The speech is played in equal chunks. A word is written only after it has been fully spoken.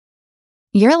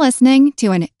You're listening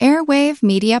to an Airwave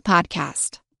Media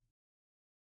Podcast.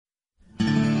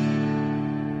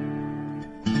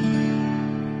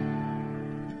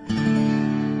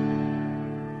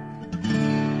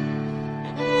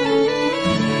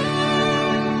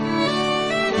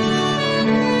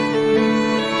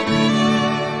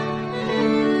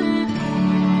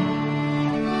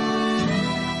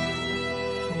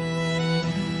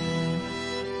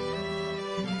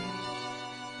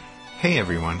 Hey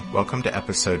everyone, welcome to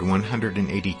episode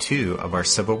 182 of our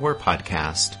Civil War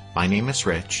podcast. My name is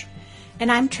Rich.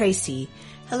 And I'm Tracy.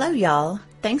 Hello y'all.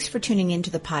 Thanks for tuning into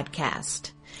the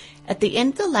podcast. At the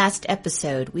end of the last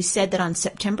episode, we said that on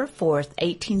September 4th,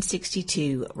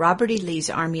 1862, Robert E.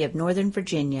 Lee's Army of Northern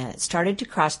Virginia started to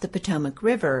cross the Potomac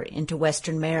River into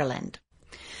western Maryland.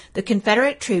 The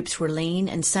Confederate troops were lean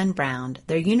and sun-browned,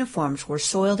 their uniforms were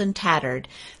soiled and tattered,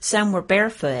 some were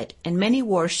barefoot, and many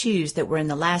wore shoes that were in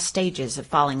the last stages of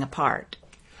falling apart.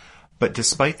 But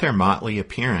despite their motley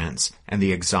appearance and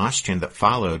the exhaustion that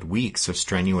followed weeks of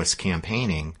strenuous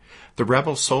campaigning, the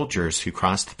rebel soldiers who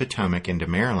crossed the Potomac into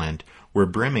Maryland were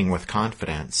brimming with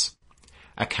confidence.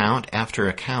 Account after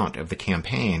account of the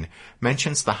campaign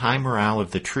mentions the high morale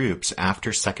of the troops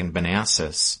after Second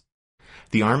Manassas.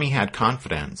 The Army had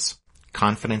confidence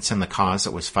in the cause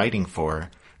it was fighting for,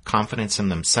 confidence in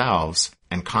themselves,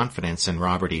 and confidence in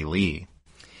Robert E. Lee.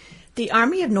 The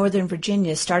Army of Northern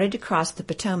Virginia started to cross the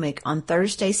Potomac on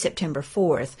Thursday, September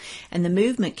 4th, and the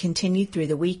movement continued through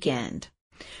the weekend.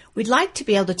 We'd like to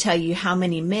be able to tell you how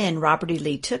many men Robert E.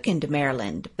 Lee took into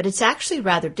Maryland, but it's actually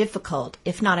rather difficult,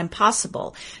 if not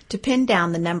impossible, to pin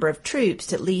down the number of troops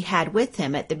that Lee had with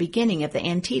him at the beginning of the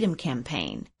Antietam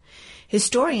campaign.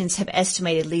 Historians have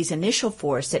estimated Lee's initial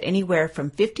force at anywhere from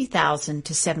 50,000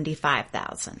 to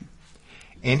 75,000.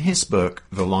 In his book,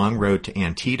 The Long Road to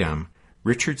Antietam,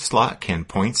 Richard Slotkin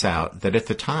points out that at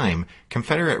the time,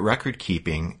 Confederate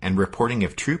record-keeping and reporting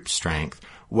of troop strength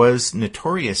was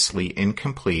notoriously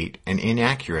incomplete and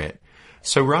inaccurate,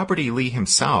 so Robert E. Lee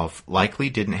himself likely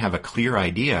didn't have a clear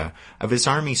idea of his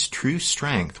army's true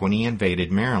strength when he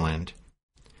invaded Maryland.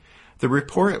 The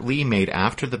report Lee made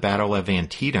after the Battle of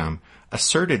Antietam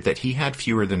asserted that he had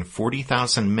fewer than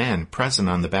 40,000 men present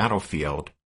on the battlefield.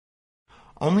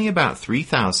 Only about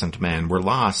 3,000 men were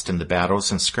lost in the battles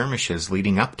and skirmishes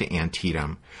leading up to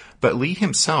Antietam, but Lee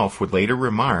himself would later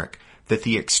remark that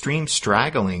the extreme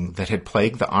straggling that had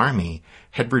plagued the army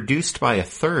had reduced by a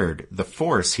third the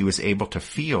force he was able to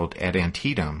field at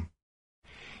Antietam.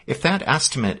 If that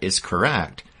estimate is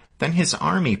correct, then his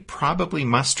army probably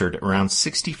mustered around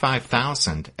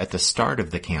 65,000 at the start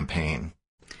of the campaign.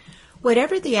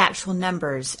 Whatever the actual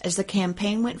numbers, as the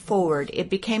campaign went forward, it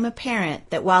became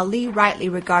apparent that while Lee rightly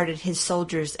regarded his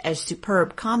soldiers as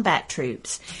superb combat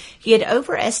troops, he had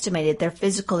overestimated their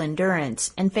physical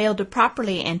endurance and failed to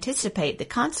properly anticipate the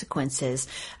consequences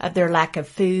of their lack of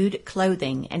food,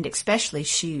 clothing, and especially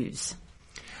shoes.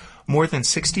 More than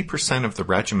 60% of the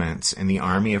regiments in the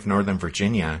Army of Northern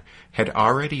Virginia had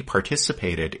already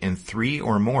participated in 3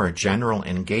 or more general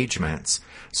engagements,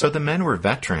 so the men were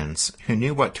veterans who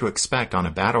knew what to expect on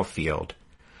a battlefield.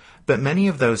 But many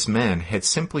of those men had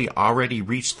simply already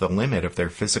reached the limit of their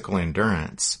physical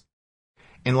endurance.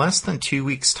 In less than 2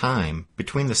 weeks' time,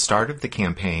 between the start of the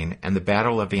campaign and the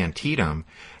Battle of Antietam,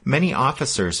 many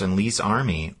officers in Lee's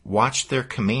army watched their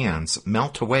commands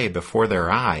melt away before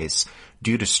their eyes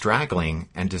due to straggling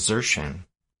and desertion.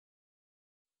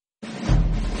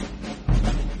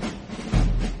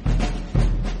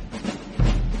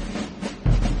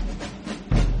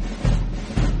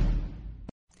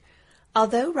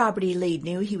 Although Robert E. Lee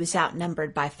knew he was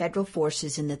outnumbered by federal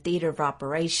forces in the theater of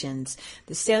operations,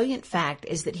 the salient fact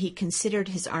is that he considered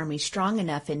his army strong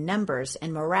enough in numbers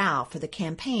and morale for the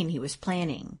campaign he was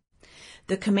planning.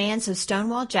 The commands of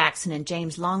Stonewall Jackson and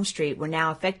James Longstreet were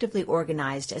now effectively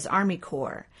organized as Army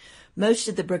Corps. Most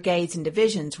of the brigades and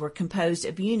divisions were composed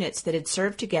of units that had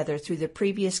served together through the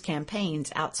previous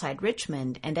campaigns outside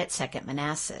Richmond and at Second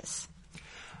Manassas.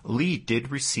 Lee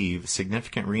did receive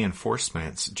significant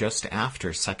reinforcements just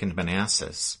after Second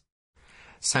Manassas.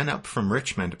 Sent up from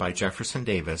Richmond by Jefferson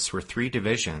Davis were 3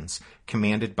 divisions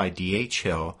commanded by D.H.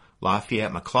 Hill,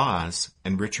 Lafayette McLaws,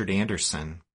 and Richard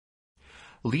Anderson.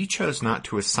 Lee chose not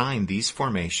to assign these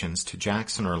formations to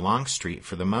Jackson or Longstreet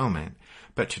for the moment,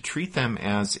 but to treat them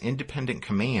as independent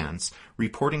commands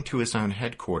reporting to his own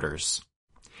headquarters.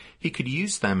 He could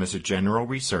use them as a general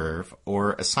reserve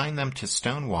or assign them to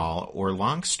Stonewall or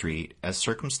Longstreet as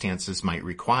circumstances might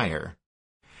require.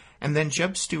 And then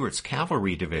Jeb Stuart's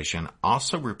cavalry division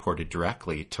also reported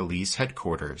directly to Lee's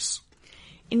headquarters.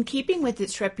 In keeping with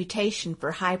its reputation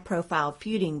for high-profile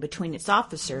feuding between its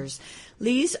officers,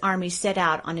 Lee's army set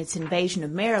out on its invasion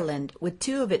of Maryland with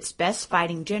two of its best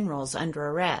fighting generals under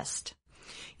arrest.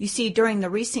 You see, during the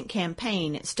recent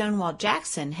campaign, Stonewall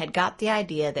Jackson had got the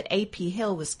idea that A.P.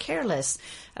 Hill was careless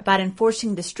about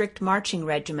enforcing the strict marching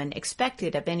regimen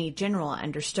expected of any general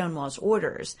under Stonewall's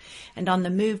orders, and on the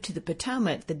move to the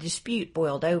Potomac the dispute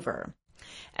boiled over.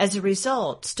 As a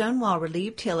result, Stonewall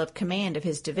relieved Hill of command of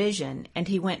his division, and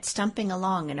he went stumping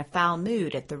along in a foul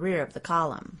mood at the rear of the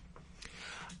column.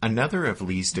 Another of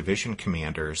Lee's division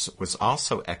commanders was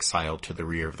also exiled to the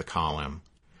rear of the column.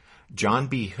 John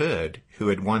B. Hood, who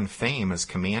had won fame as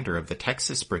commander of the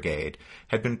Texas Brigade,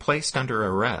 had been placed under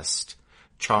arrest,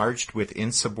 charged with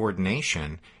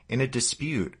insubordination in a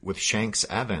dispute with Shanks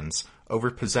Evans over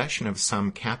possession of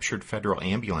some captured federal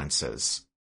ambulances.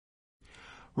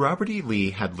 Robert E.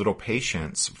 Lee had little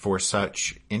patience for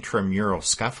such intramural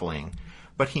scuffling,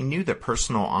 but he knew that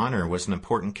personal honor was an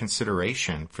important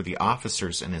consideration for the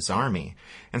officers in his army,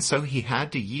 and so he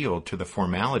had to yield to the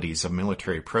formalities of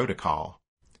military protocol.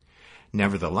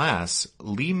 Nevertheless,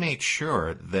 Lee made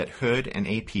sure that Hood and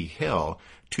A.P. Hill,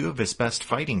 two of his best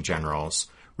fighting generals,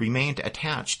 remained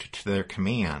attached to their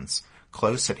commands,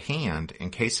 close at hand in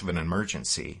case of an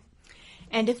emergency.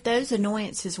 And if those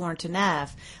annoyances weren't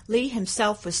enough, Lee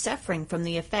himself was suffering from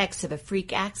the effects of a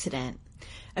freak accident.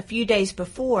 A few days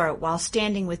before, while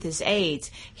standing with his aides,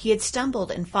 he had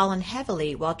stumbled and fallen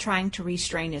heavily while trying to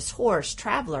restrain his horse,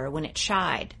 Traveler, when it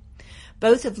shied.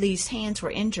 Both of Lee's hands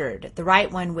were injured, the right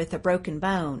one with a broken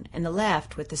bone, and the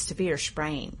left with a severe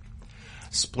sprain.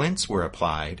 Splints were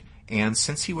applied, and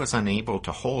since he was unable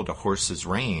to hold a horse's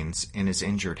reins in his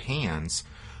injured hands,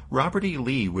 Robert E.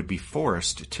 Lee would be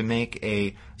forced to make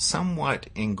a somewhat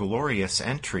inglorious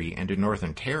entry into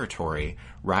Northern Territory,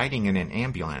 riding in an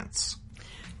ambulance.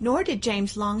 Nor did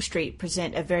James Longstreet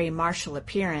present a very martial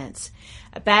appearance.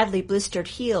 A badly blistered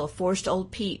heel forced old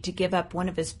Pete to give up one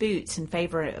of his boots in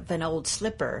favor of an old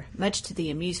slipper, much to the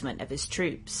amusement of his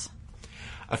troops.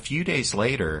 A few days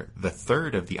later, the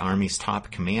third of the Army's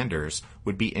top commanders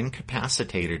would be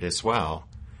incapacitated as well.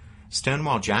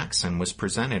 Stonewall Jackson was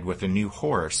presented with a new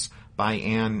horse by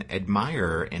an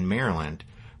admirer in Maryland,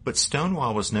 but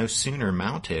Stonewall was no sooner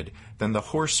mounted than the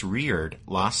horse reared,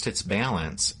 lost its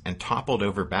balance, and toppled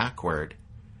over backward.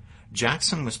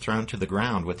 Jackson was thrown to the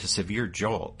ground with a severe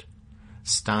jolt.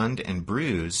 Stunned and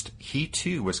bruised, he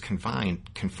too was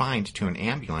confined to an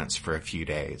ambulance for a few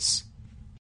days.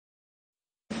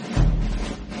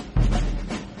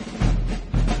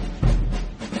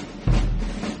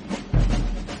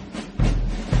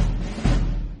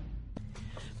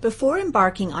 Before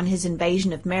embarking on his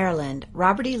invasion of Maryland,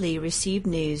 Robert E. Lee received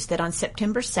news that on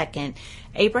September 2nd,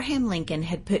 Abraham Lincoln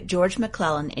had put George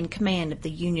McClellan in command of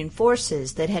the Union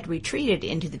forces that had retreated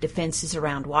into the defenses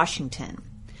around Washington.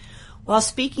 While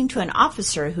speaking to an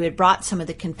officer who had brought some of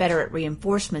the Confederate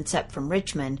reinforcements up from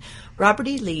Richmond, Robert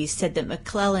E. Lee said that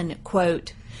McClellan,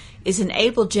 quote, is an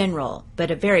able general,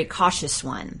 but a very cautious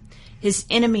one. His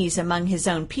enemies among his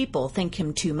own people think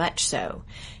him too much so.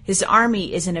 His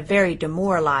army is in a very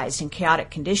demoralized and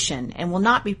chaotic condition and will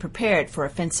not be prepared for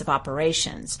offensive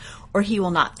operations, or he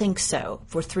will not think so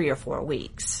for 3 or 4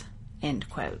 weeks. End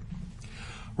quote.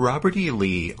 Robert E.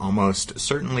 Lee almost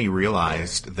certainly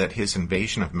realized that his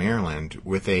invasion of Maryland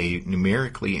with a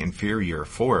numerically inferior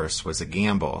force was a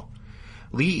gamble.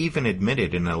 Lee even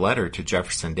admitted in a letter to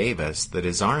Jefferson Davis that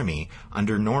his army,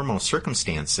 under normal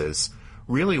circumstances,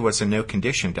 really was in no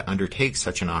condition to undertake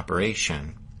such an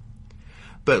operation.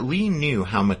 But Lee knew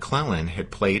how McClellan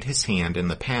had played his hand in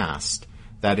the past,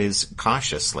 that is,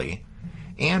 cautiously,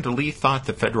 and Lee thought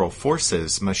the Federal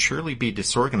forces must surely be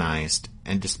disorganized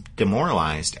and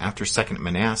demoralized after Second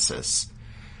Manassas.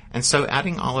 And so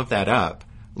adding all of that up,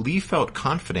 Lee felt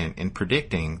confident in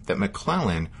predicting that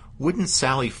McClellan wouldn't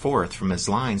sally forth from his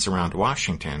lines around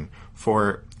Washington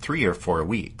for 3 or 4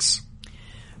 weeks.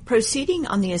 Proceeding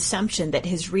on the assumption that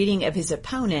his reading of his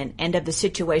opponent and of the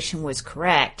situation was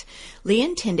correct, Lee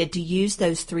intended to use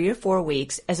those 3 or 4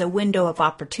 weeks as a window of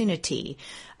opportunity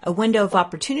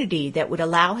that would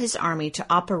allow his army to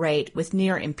operate with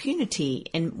near impunity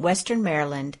in western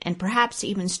Maryland and perhaps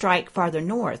even strike farther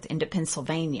north into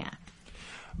Pennsylvania.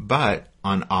 But,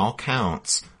 on all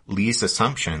counts, Lee's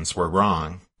assumptions were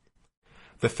wrong.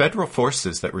 The Federal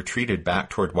forces that retreated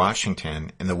back toward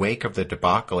Washington in the wake of the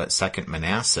debacle at Second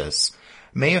Manassas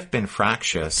may have been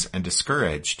fractious and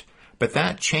discouraged, but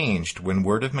that changed when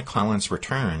word of McClellan's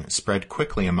return spread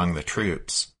quickly among the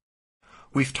troops.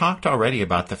 We've talked already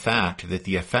about the fact that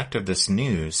the effect of this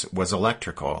news was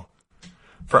electrical.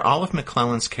 For all of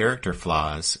McClellan's character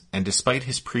flaws, and despite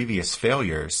his previous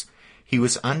failures, He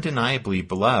was undeniably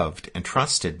beloved and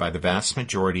trusted by the vast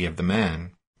majority of the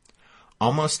men.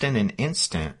 Almost in an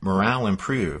instant, morale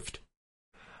improved.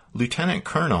 Lieutenant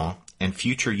Colonel and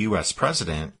future U.S.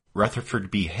 President Rutherford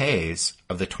B. Hayes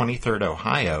of the 23rd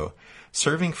Ohio,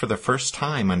 serving for the first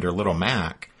time under Little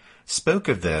Mac, spoke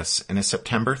of this in a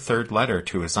September 3rd letter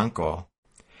to his uncle.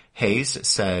 Hayes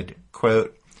said,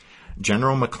 quote,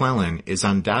 "General McClellan is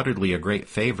undoubtedly a great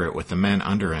favorite with the men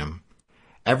under him.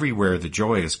 Everywhere the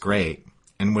joy is great,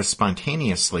 and was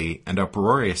spontaneously and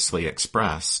uproariously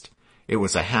expressed. It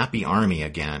was a happy army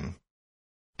again."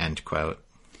 End quote.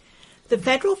 The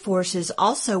Federal forces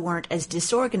also weren't as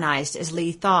disorganized as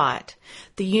Lee thought.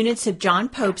 The units of John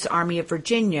Pope's Army of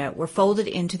Virginia were folded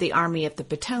into the Army of the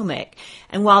Potomac,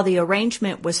 and while the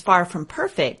arrangement was far from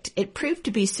perfect, it proved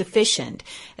to be sufficient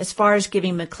as far as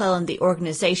giving McClellan the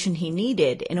organization he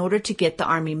needed in order to get the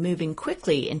army moving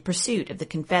quickly in pursuit of the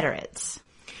Confederates.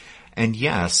 And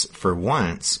yes, for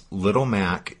once, Little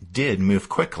Mac did move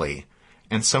quickly,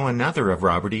 and so another of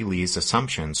Robert E. Lee's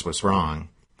assumptions was wrong.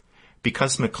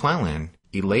 Because McClellan,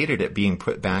 elated at being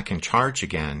put back in charge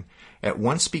again, at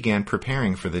once began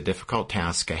preparing for the difficult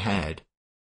task ahead.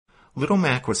 Little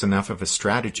Mac was enough of a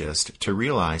strategist to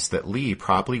realize that Lee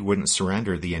probably wouldn't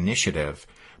surrender the initiative,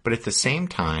 but at the same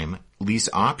time, Lee's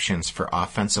options for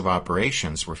offensive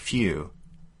operations were few.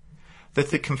 That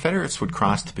the Confederates would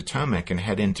cross the Potomac and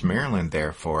head into Maryland,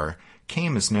 therefore,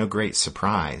 came as no great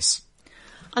surprise.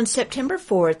 On September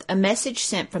 4th, a message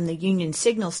sent from the Union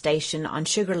Signal Station on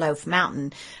Sugarloaf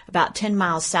Mountain, about 10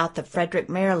 miles south of Frederick,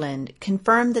 Maryland,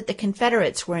 confirmed that the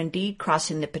Confederates were indeed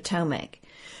crossing the Potomac.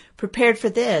 Prepared for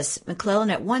this, McClellan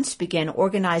at once began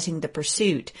organizing the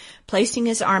pursuit, placing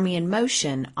his army in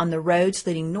motion on the roads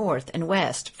leading north and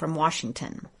west from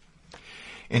Washington.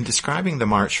 In describing the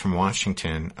march from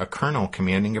Washington, a colonel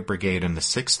commanding a brigade in the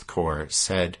 6th Corps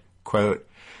said, quote,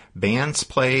 "Bands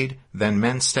played, then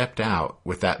men stepped out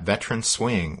with that veteran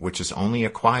swing which is only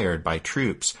acquired by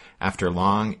troops after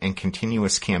long and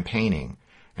continuous campaigning,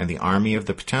 and the Army of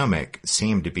the Potomac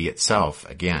seemed to be itself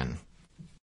again."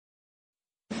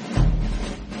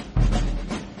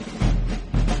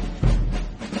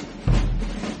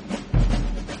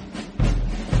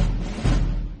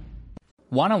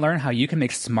 Want to learn how you can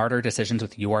make smarter decisions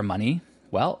with your money?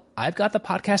 Well, I've got the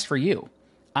podcast for you.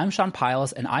 I'm Sean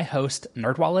Piles, and I host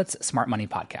NerdWallet's Smart Money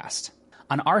Podcast.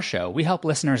 On our show, we help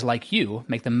listeners like you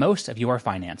make the most of your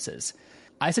finances.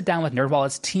 I sit down with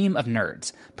NerdWallet's team of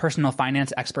nerds, personal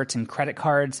finance experts in credit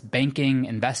cards, banking,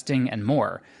 investing, and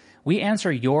more. We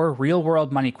answer your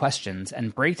real-world money questions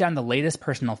and break down the latest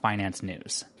personal finance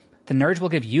news. The nerds will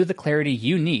give you the clarity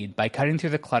you need by cutting through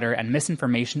the clutter and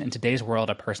misinformation in today's world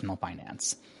of personal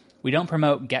finance. We don't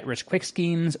promote get-rich-quick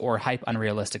schemes or hype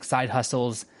unrealistic side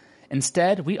hustles.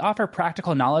 Instead, we offer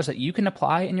practical knowledge that you can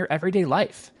apply in your everyday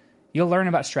life. You'll learn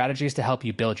about strategies to help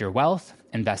you build your wealth,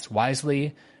 invest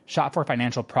wisely, shop for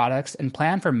financial products, and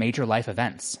plan for major life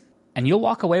events. And you'll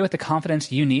walk away with the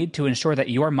confidence you need to ensure that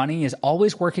your money is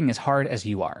always working as hard as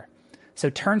you are. So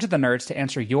turn to the nerds to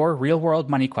answer your real-world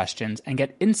money questions and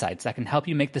get insights that can help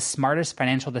you make the smartest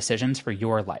financial decisions for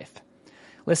your life.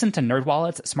 Listen to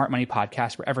NerdWallet's Smart Money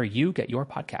Podcast wherever you get your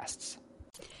podcasts.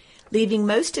 Leaving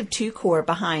most of 2 Corps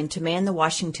behind to man the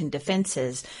Washington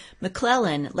defenses,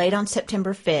 McClellan, late on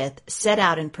September 5th, set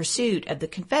out in pursuit of the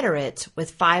Confederates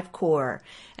with 5 Corps,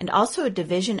 and also a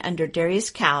division under Darius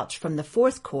Couch from the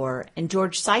 4th Corps and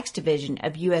George Sykes' division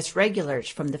of U.S. regulars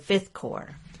from the 5th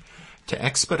Corps. To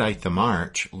expedite the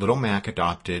march, Little Mac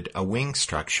adopted a wing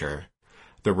structure.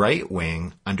 The right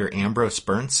wing, under Ambrose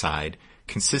Burnside,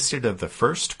 consisted of the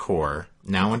 1st Corps,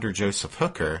 now under Joseph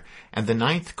Hooker, and the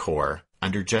 9th Corps,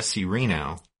 under Jesse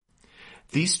Reno.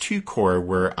 These 2 corps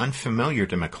were unfamiliar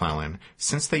to McClellan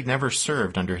since they'd never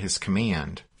served under his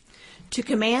command. To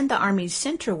command the Army's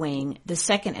center wing, the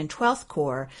 2nd and 12th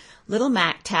Corps, Little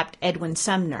Mac tapped Edwin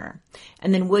Sumner,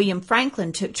 and then William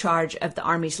Franklin took charge of the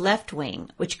Army's left wing,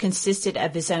 which consisted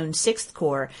of his own 6th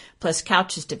Corps plus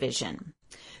Couch's division.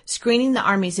 Screening the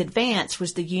Army's advance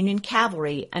was the Union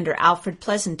cavalry under Alfred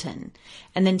Pleasanton,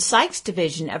 and then Sykes'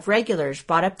 division of regulars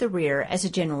brought up the rear as a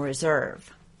general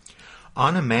reserve.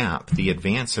 On a map, the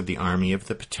advance of the Army of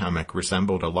the Potomac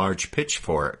resembled a large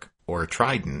pitchfork, or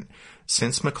trident,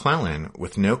 since McClellan,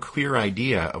 with no clear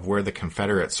idea of where the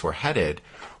Confederates were headed,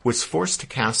 was forced to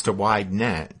cast a wide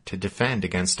net to defend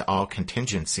against all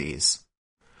contingencies.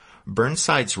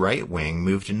 Burnside's right wing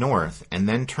moved north and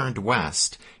then turned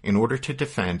west in order to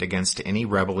defend against any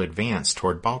rebel advance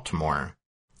toward Baltimore.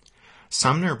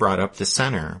 Sumner brought up the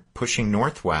center, pushing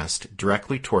northwest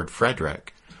directly toward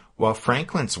Frederick, while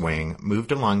Franklin's wing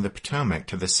moved along the Potomac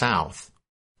to the south.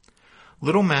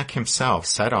 Little Mac himself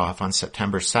set off on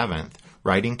September 7th,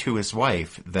 writing to his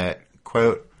wife that,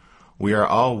 quote, "We are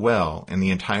all well, and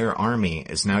the entire army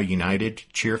is now united,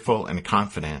 cheerful, and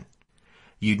confident.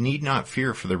 You need not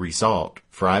fear for the result,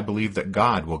 for I believe that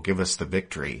God will give us the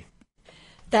victory."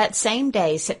 That same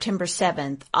day, September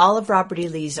 7th, all of Robert E.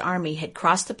 Lee's army had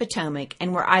crossed the Potomac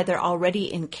and were either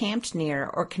already encamped near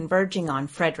or converging on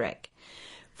Frederick.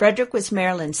 Frederick was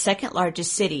Maryland's second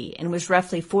largest city and was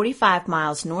roughly 45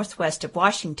 miles northwest of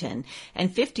Washington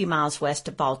and 50 miles west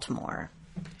of Baltimore.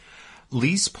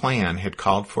 Lee's plan had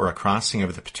called for a crossing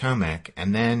of the Potomac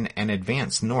and then an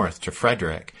advance north to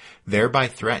Frederick, thereby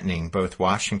threatening both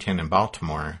Washington and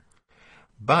Baltimore.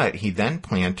 But he then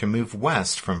planned to move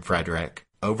west from Frederick,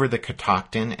 over the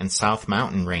Catoctin and South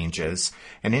Mountain ranges,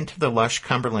 and into the lush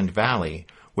Cumberland Valley,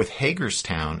 with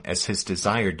Hagerstown as his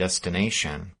desired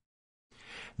destination.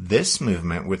 This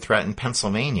movement would threaten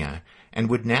Pennsylvania and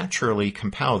would naturally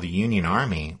compel the Union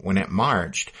Army, when it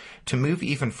marched, to move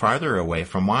even farther away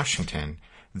from Washington,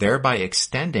 thereby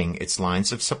extending its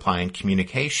lines of supply and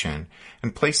communication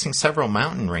and placing several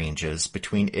mountain ranges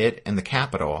between it and the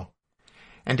capital.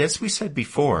 And as we said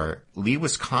before, Lee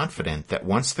was confident that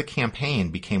once the campaign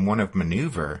became one of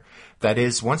maneuver, that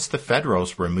is, once the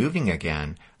Federals were moving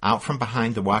again out from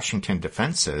behind the Washington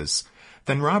defenses,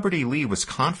 then Robert E. Lee was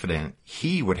confident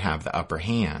he would have the upper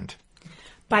hand.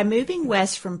 By moving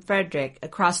west from Frederick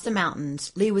across the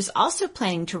mountains, Lee was also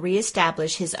planning to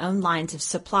reestablish his own lines of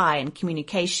supply and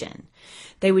communication.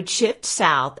 They would shift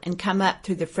south and come up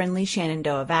through the friendly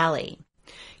Shenandoah Valley.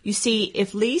 You see,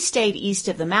 if Lee stayed east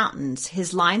of the mountains,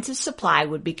 his lines of supply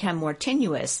would become more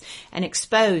tenuous and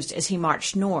exposed as he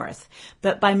marched north.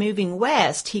 But by moving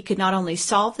west, he could not only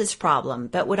solve this problem,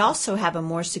 but would also have a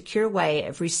more secure way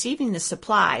of receiving the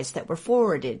supplies that were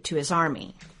forwarded to his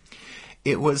army.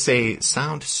 It was a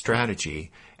sound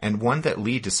strategy, and one that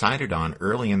Lee decided on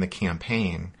early in the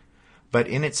campaign. But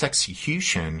in its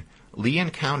execution, Lee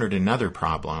encountered another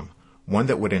problem, one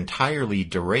that would entirely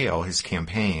derail his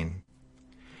campaign.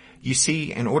 You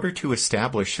see, in order to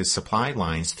establish his supply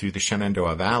lines through the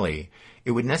Shenandoah Valley, it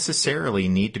would necessarily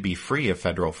need to be free of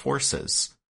Federal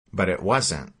forces. But it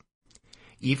wasn't.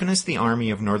 Even as the Army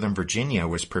of Northern Virginia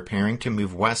was preparing to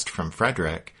move west from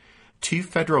Frederick, 2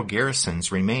 Federal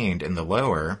garrisons remained in the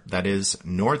lower, that is,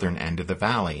 northern end of the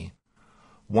valley.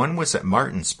 One was at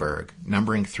Martinsburg,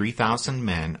 numbering 3,000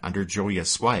 men under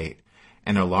Julius White,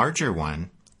 and a larger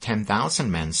one, 10,000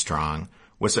 men strong,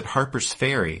 was at Harper's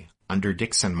Ferry, under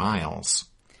Dixon Miles.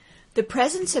 The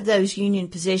presence of those Union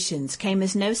positions came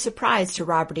as no surprise to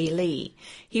Robert E. Lee.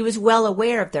 He was well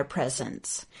aware of their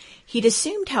presence. He'd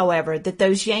assumed, however, that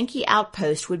those Yankee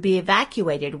outposts would be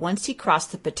evacuated once he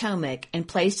crossed the Potomac and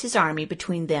placed his army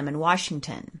between them and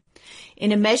Washington.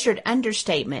 In a measured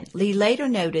understatement, Lee later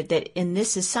noted that in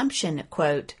this assumption,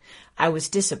 quote, "I was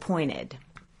disappointed."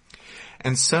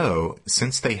 And so,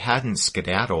 since they hadn't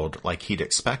skedaddled like he'd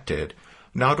expected,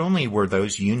 not only were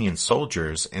those Union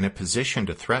soldiers in a position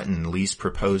to threaten Lee's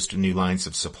proposed new lines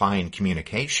of supply and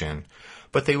communication,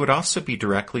 but they would also be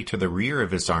directly to the rear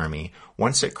of his army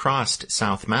once it crossed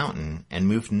South Mountain and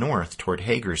moved north toward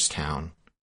Hagerstown.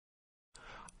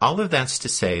 All of that's to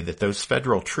say that those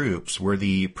Federal troops were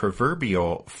the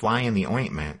proverbial fly in the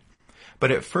ointment,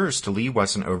 but at first Lee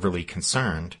wasn't overly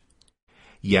concerned.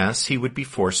 Yes, he would be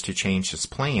forced to change his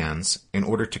plans in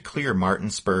order to clear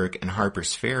Martinsburg and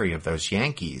Harper's Ferry of those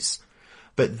Yankees,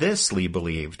 but this, Lee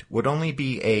believed, would only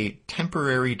be a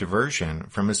temporary diversion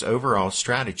from his overall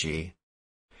strategy.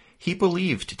 He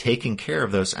believed taking care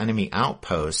of those enemy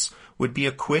outposts would be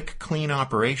a quick, clean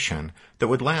operation that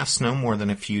would last no more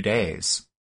than a few days.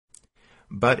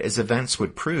 But as events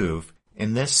would prove,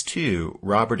 in this too,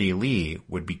 Robert E. Lee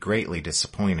would be greatly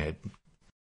disappointed.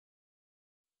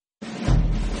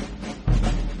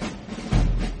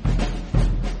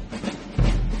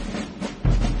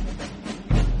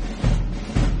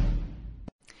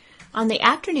 On the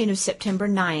afternoon of September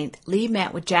 9th, Lee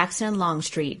met with Jackson and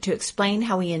Longstreet to explain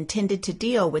how he intended to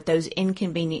deal with those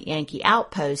inconvenient Yankee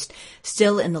outposts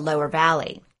still in the lower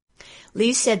valley.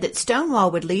 Lee said that Stonewall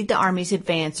would lead the Army's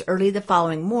advance early the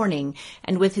following morning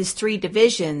and with his 3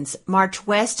 divisions march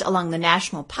west along the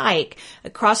National Pike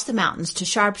across the mountains to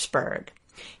Sharpsburg.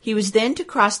 He was then to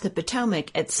cross the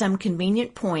Potomac at some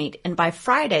convenient point and by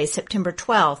Friday, September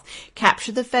 12th,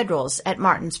 capture the Federals at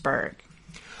Martinsburg.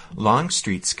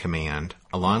 Longstreet's command,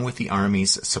 along with the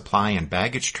Army's supply and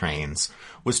baggage trains,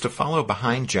 was to follow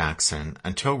behind Jackson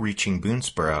until reaching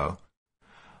Boonesboro.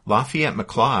 Lafayette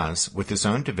McLaws, with his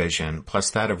own division plus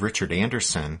that of Richard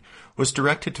Anderson, was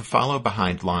directed to follow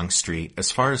behind Longstreet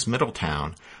as far as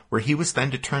Middletown, where he was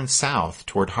then to turn south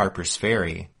toward Harper's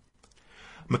Ferry.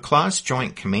 McLaws'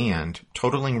 joint command,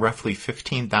 totaling roughly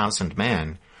 15,000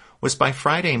 men, was by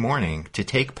Friday morning to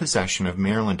take possession of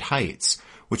Maryland Heights,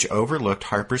 which overlooked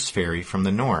Harper's Ferry from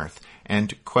the north,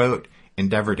 and, quote,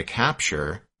 endeavor to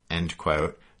capture, end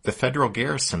quote, the federal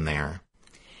garrison there.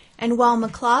 And while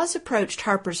McLaws approached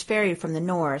Harper's Ferry from the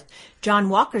north, John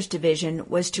Walker's division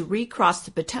was to recross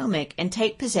the Potomac and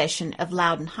take possession of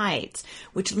Loudon Heights,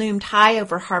 which loomed high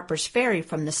over Harper's Ferry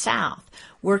from the south,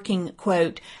 working,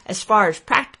 quote, as far as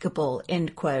practicable,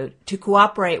 end quote, to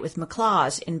cooperate with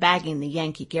McLaws in bagging the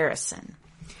Yankee garrison.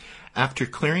 After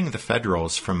clearing the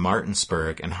Federals from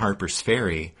Martinsburg and Harper's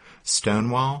Ferry,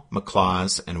 Stonewall,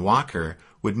 McLaws, and Walker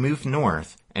would move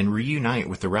north and reunite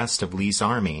with the rest of Lee's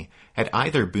army at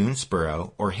either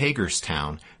Boonesboro or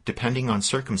Hagerstown, depending on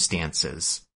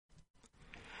circumstances.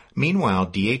 Meanwhile,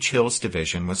 D.H. Hill's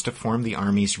division was to form the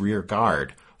Army's rear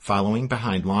guard, following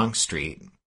behind Longstreet.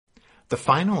 The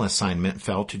final assignment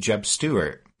fell to Jeb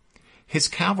Stuart. His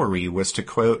cavalry was to,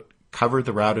 quote, cover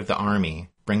the route of the Army,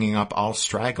 bringing up all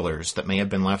stragglers that may have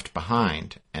been left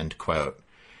behind, end quote,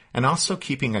 and also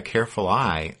keeping a careful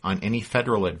eye on any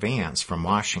Federal advance from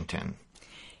Washington.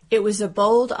 It was a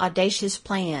bold, audacious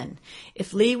plan.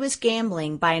 If Lee was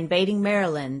gambling by invading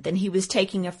Maryland, then he was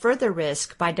taking a further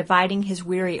risk by dividing his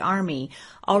weary army,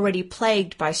 already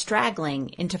plagued by straggling,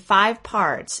 into 5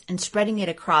 parts and spreading it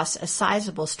across a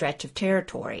sizable stretch of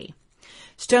territory.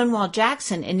 Stonewall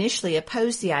Jackson initially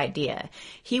opposed the idea.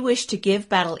 He wished to give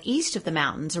battle east of the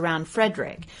mountains around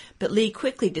Frederick, but Lee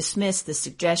quickly dismissed the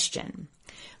suggestion.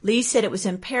 Lee said it was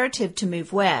imperative to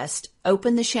move west,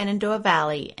 open the Shenandoah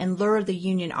Valley, and lure the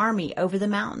Union Army over the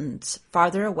mountains,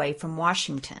 farther away from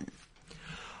Washington.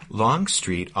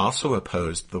 Longstreet also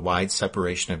opposed the wide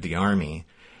separation of the Army,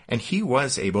 and he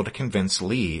was able to convince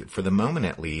Lee, for the moment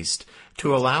at least,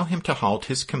 to allow him to halt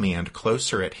his command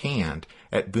closer at hand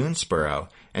at Boonesboro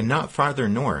and not farther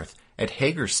north at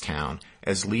Hagerstown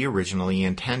as Lee originally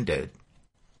intended.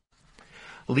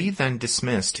 Lee then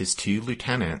dismissed his 2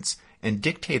 lieutenants and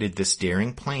dictated this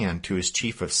daring plan to his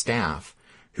chief of staff,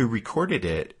 who recorded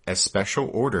it as Special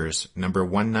Orders Number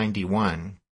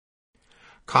 191.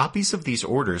 Copies of these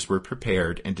orders were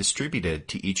prepared and distributed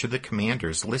to each of the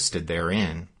commanders listed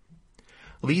therein.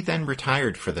 Lee then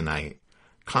retired for the night,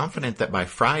 confident that by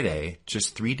Friday,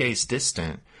 just 3 days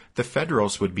distant, the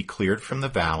Federals would be cleared from the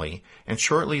valley, and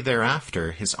shortly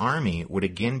thereafter his army would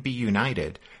again be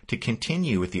united to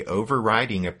continue with the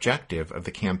overriding objective of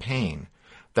the campaign,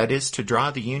 that is, to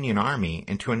draw the Union Army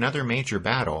into another major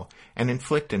battle and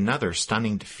inflict another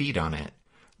stunning defeat on it,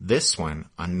 this one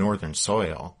on Northern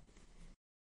soil.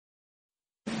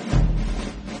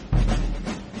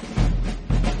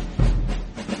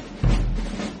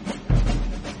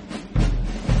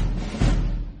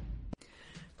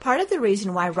 Part of the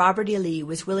reason why Robert E. Lee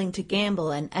was willing to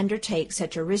gamble and undertake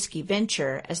such a risky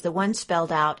venture as the one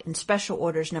spelled out in Special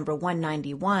Orders Number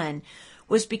 191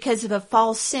 was because of a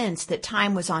false sense that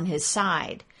time was on his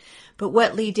side. But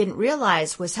what Lee didn't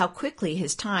realize was how quickly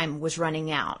his time was running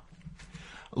out.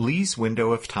 Lee's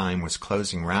window of time was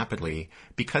closing rapidly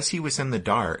because he was in the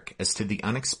dark as to the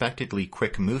unexpectedly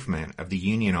quick movement of the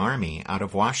Union Army out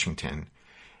of Washington,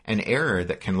 an error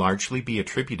that can largely be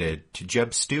attributed to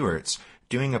Jeb Stuart's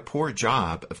doing a poor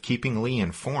job of keeping Lee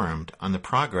informed on the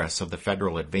progress of the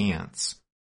Federal advance.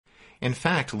 In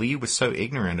fact, Lee was so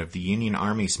ignorant of the Union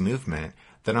Army's movement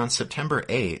that on September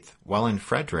 8th, while in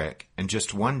Frederick, and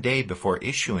just 1 day before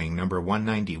issuing number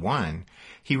 191,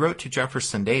 he wrote to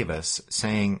Jefferson Davis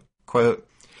saying, quote,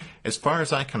 as far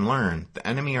as I can learn, the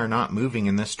enemy are not moving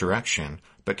in this direction,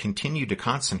 but continue to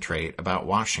concentrate about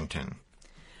Washington.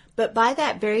 But by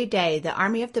that very day, the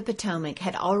Army of the Potomac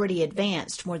had already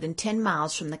advanced more than 10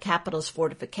 miles from the capital's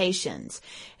fortifications,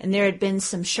 and there had been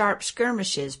some sharp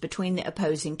skirmishes between the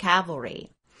opposing cavalry.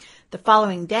 The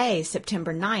following day,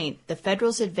 September 9th, the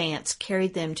Federals' advance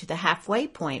carried them to the halfway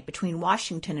point between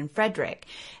Washington and Frederick,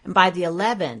 and by the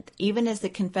 11th, even as the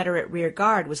Confederate rear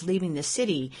guard was leaving the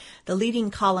city, the leading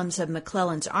columns of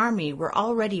McClellan's army were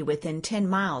already within 10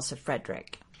 miles of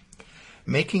Frederick.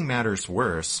 Making matters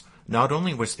worse, not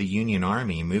only was the Union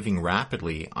Army moving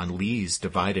rapidly on Lee's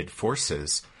divided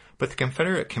forces, but the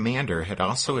Confederate commander had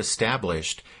also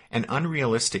established an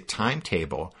unrealistic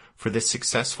timetable for the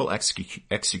successful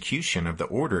execution of the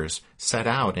orders set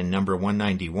out in number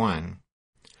 191.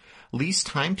 Lee's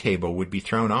timetable would be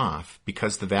thrown off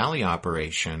because the Valley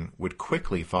operation would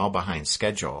quickly fall behind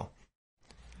schedule.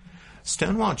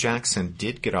 Stonewall Jackson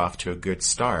did get off to a good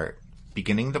start,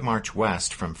 beginning the march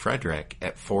west from Frederick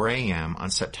at 4 a.m. on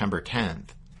September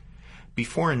 10th.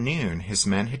 Before noon, his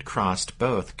men had crossed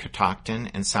both Catoctin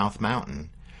and South Mountain,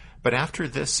 but after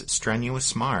this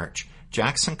strenuous march,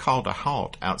 Jackson called a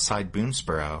halt outside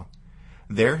Boonesboro.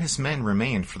 There his men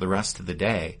remained for the rest of the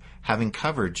day, having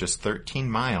covered just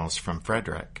 13 miles from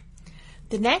Frederick.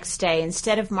 The next day,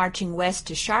 instead of marching west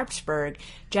to Sharpsburg,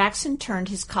 Jackson turned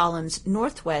his columns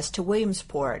northwest to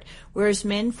Williamsport, where his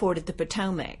men forded the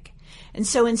Potomac. And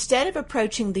so instead of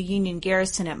approaching the Union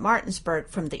garrison at Martinsburg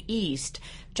from the east,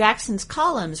 Jackson's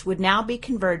columns would now be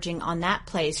converging on that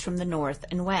place from the north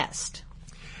and west.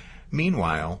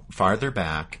 Meanwhile, farther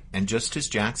back, and just as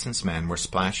Jackson's men were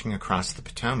splashing across the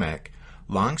Potomac,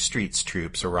 Longstreet's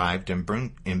troops arrived in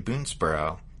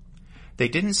Boonesboro. They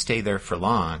didn't stay there for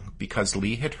long because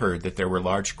Lee had heard that there were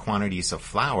large quantities of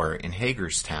flour in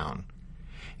Hagerstown.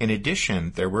 In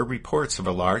addition, there were reports of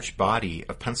a large body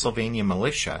of Pennsylvania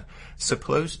militia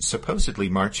supposedly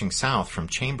marching south from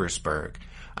Chambersburg,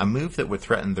 a move that would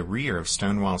threaten the rear of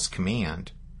Stonewall's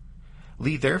command.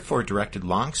 Lee therefore directed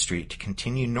Longstreet to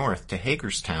continue north to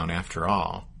Hagerstown after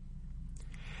all.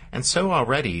 And so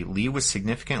already Lee was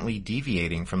significantly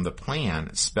deviating from the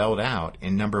plan spelled out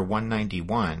in number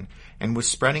 191 and was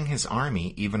spreading his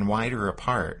army even wider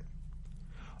apart.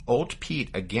 Old Pete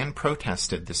again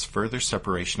protested this further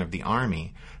separation of the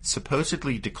army,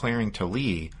 supposedly declaring to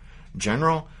Lee,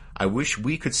 "General, I wish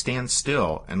we could stand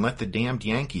still and let the damned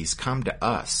Yankees come to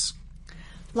us."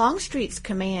 Longstreet's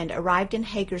command arrived in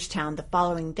Hagerstown the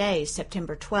following day,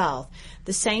 September 12th,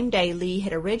 the same day Lee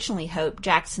had originally hoped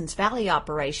Jackson's Valley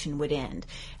operation would end,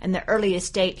 and the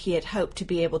earliest date he had hoped to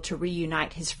be able to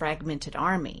reunite his fragmented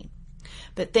army.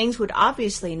 But things would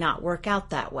obviously not work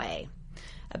out that way.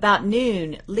 About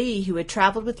noon, Lee, who had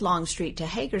traveled with Longstreet to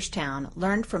Hagerstown,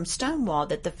 learned from Stonewall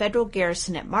that the Federal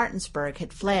garrison at Martinsburg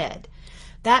had fled.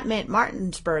 That meant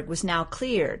Martinsburg was now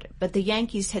cleared, but the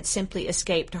Yankees had simply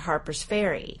escaped to Harper's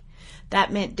Ferry.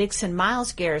 That meant Dixon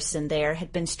Miles' garrison there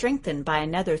had been strengthened by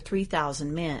another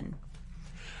 3,000 men.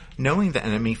 Knowing the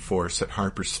enemy force at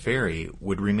Harper's Ferry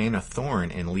would remain a thorn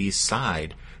in Lee's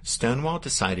side, Stonewall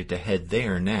decided to head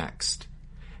there next.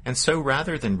 And so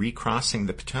rather than recrossing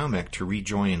the Potomac to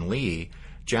rejoin Lee,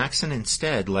 Jackson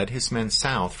instead led his men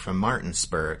south from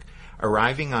Martinsburg,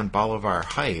 arriving on Bolivar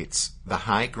Heights, the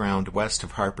high ground west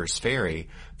of Harper's Ferry,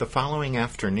 the following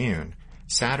afternoon,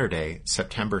 Saturday,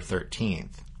 September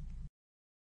 13th.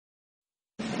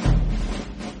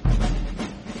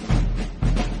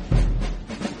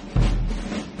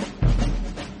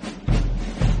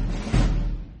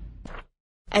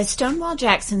 As Stonewall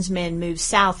Jackson's men moved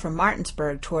south from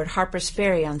Martinsburg toward Harper's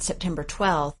Ferry on September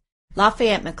 12th,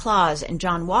 Lafayette McLaws and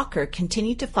John Walker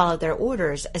continued to follow their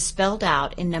orders as spelled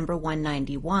out in number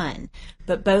 191,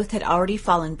 but both had already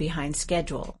fallen behind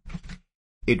schedule.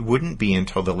 It wouldn't be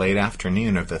until the late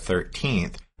afternoon of the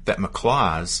 13th that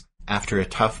McLaws, after a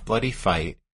tough, bloody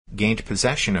fight, gained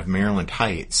possession of Maryland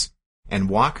Heights, and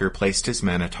Walker placed his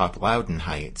men atop Loudon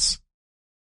Heights.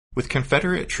 With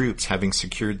Confederate troops having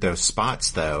secured those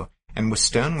spots, though, and with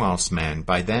Stonewall's men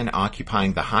by then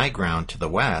occupying the high ground to the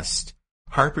west,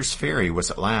 Harper's Ferry was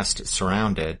at last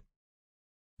surrounded.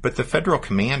 But the Federal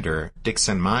commander,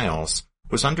 Dixon Miles,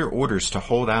 was under orders to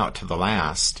hold out to the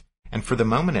last, and for the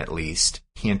moment at least,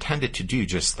 he intended to do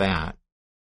just that.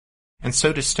 And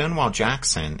so to Stonewall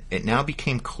Jackson, it now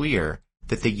became clear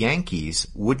that the Yankees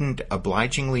wouldn't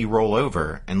obligingly roll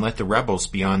over and let the rebels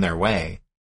be on their way,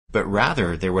 but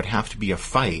rather there would have to be a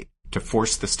fight to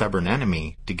force the stubborn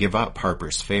enemy to give up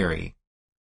Harper's Ferry.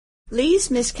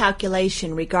 Lee's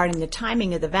miscalculation regarding the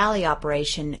timing of the Valley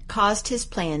operation caused his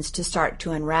plans to start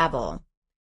to unravel.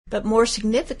 But more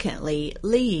significantly,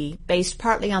 Lee, based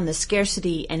partly on the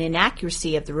scarcity and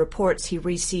inaccuracy of the reports he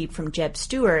received from Jeb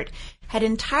Stuart, had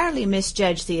entirely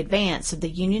misjudged the advance of the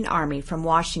Union Army from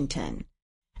Washington.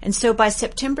 And so by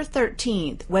September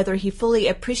 13th, whether he fully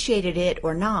appreciated it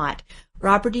or not,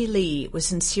 Robert E. Lee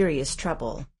was in serious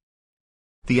trouble.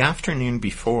 The afternoon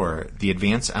before, the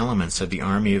advance elements of the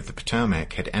Army of the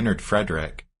Potomac had entered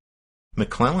Frederick.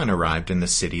 McClellan arrived in the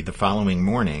city the following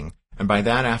morning, and by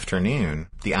that afternoon,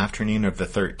 the afternoon of the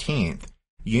 13th,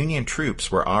 Union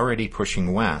troops were already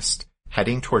pushing west,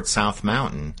 heading toward South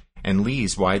Mountain and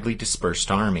Lee's widely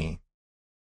dispersed army.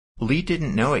 Lee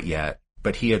didn't know it yet,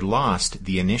 but he had lost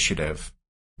the initiative.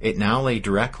 It now lay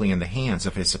directly in the hands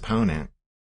of his opponent.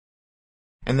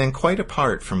 And then quite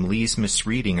apart from Lee's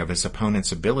misreading of his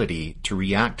opponent's ability to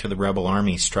react to the rebel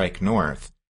army's strike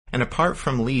north, and apart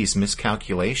from Lee's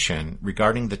miscalculation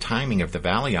regarding the timing of the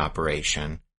Valley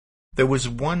operation, there was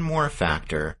one more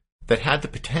factor that had the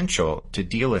potential to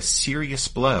deal a serious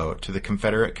blow to the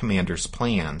Confederate commander's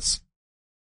plans.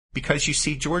 Because you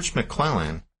see, George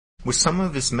McClellan, with some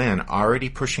of his men already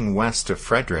pushing west of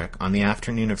Frederick on the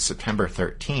afternoon of September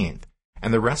 13th,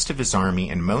 and the rest of his army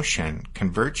in motion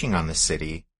converging on the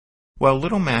city, Well,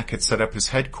 Little Mac had set up his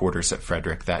headquarters at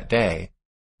Frederick that day,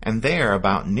 and there,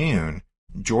 about noon,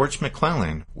 George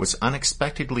McClellan was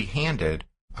unexpectedly handed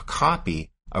a copy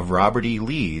of Robert E.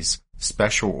 Lee's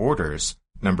Special Orders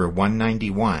number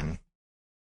 191.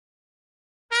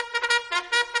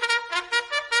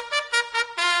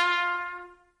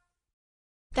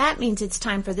 That means it's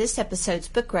time for this episode's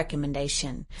book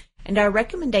recommendation. And our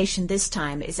recommendation this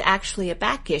time is actually a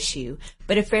back issue,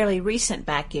 but a fairly recent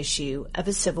back issue of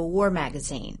a Civil War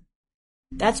magazine.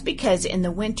 That's because in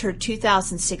the winter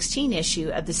 2016 issue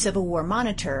of the Civil War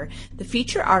Monitor, the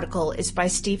feature article is by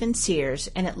Stephen Sears,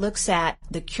 and it looks at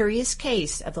The Curious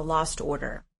Case of the Lost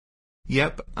Order.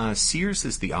 Yep, Sears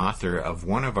is the author of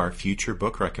one of our future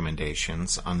book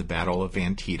recommendations on the Battle of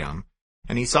Antietam,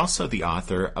 and he's also the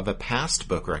author of a past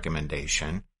book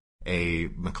recommendation, a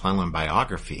McClellan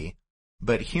biography.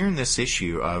 But here in this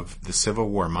issue of the Civil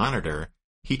War Monitor,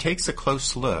 he takes a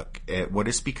close look at what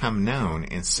has become known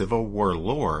in Civil War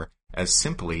lore as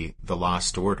simply the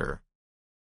Lost Order.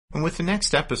 And with the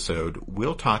next episode,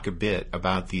 we'll talk a bit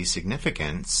about the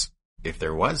significance, if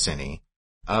there was any,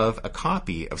 of a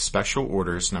copy of Special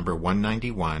Orders number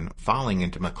 191 falling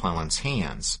into McClellan's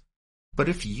hands. But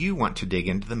if you want to dig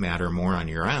into the matter more on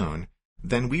your own,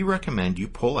 then we recommend you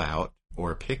pull out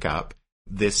or pick up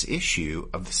this issue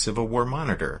of the Civil War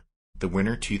Monitor, the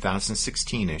winter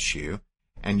 2016 issue,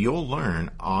 and you'll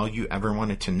learn all you ever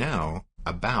wanted to know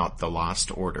about the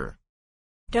Lost Order.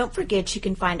 Don't forget you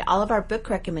can find all of our book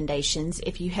recommendations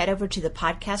if you head over to the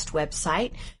podcast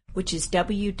website, which is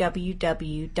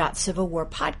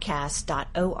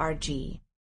www.civilwarpodcast.org.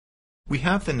 We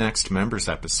have the next members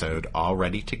episode all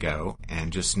ready to go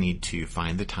and just need to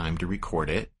find the time to record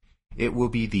it. It will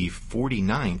be the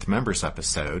 49th members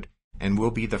episode and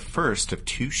will be the first of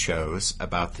 2 shows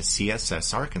about the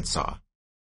CSS Arkansas.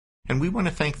 And we want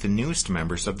to thank the newest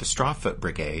members of the Strawfoot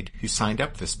Brigade who signed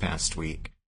up this past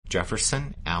week: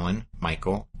 Jefferson, Alan,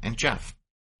 Michael, and Jeff.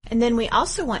 And then we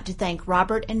also want to thank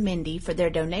Robert and Mindy for their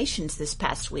donations this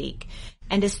past week.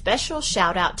 And a special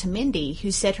shout out to Mindy,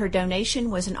 who said her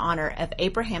donation was in honor of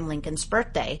Abraham Lincoln's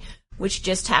birthday, which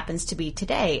just happens to be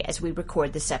today as we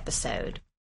record this episode.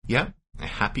 Yep,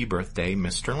 happy birthday,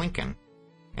 Mr. Lincoln.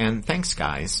 And thanks,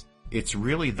 guys. It's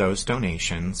really those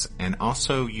donations and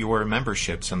also your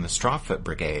memberships in the Strawfoot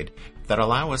Brigade that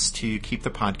allow us to keep the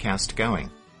podcast going,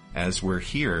 as we're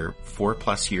here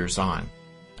 4+ years on.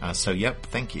 So yep,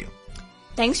 thank you.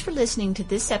 Thanks for listening to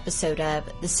this episode of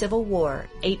The Civil War,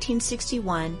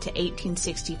 1861 to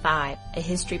 1865, a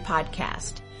history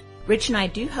podcast. Rich and I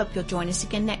do hope you'll join us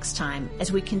again next time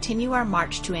as we continue our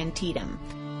march to Antietam.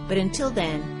 But until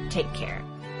then, take care.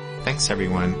 Thanks,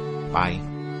 everyone. Bye.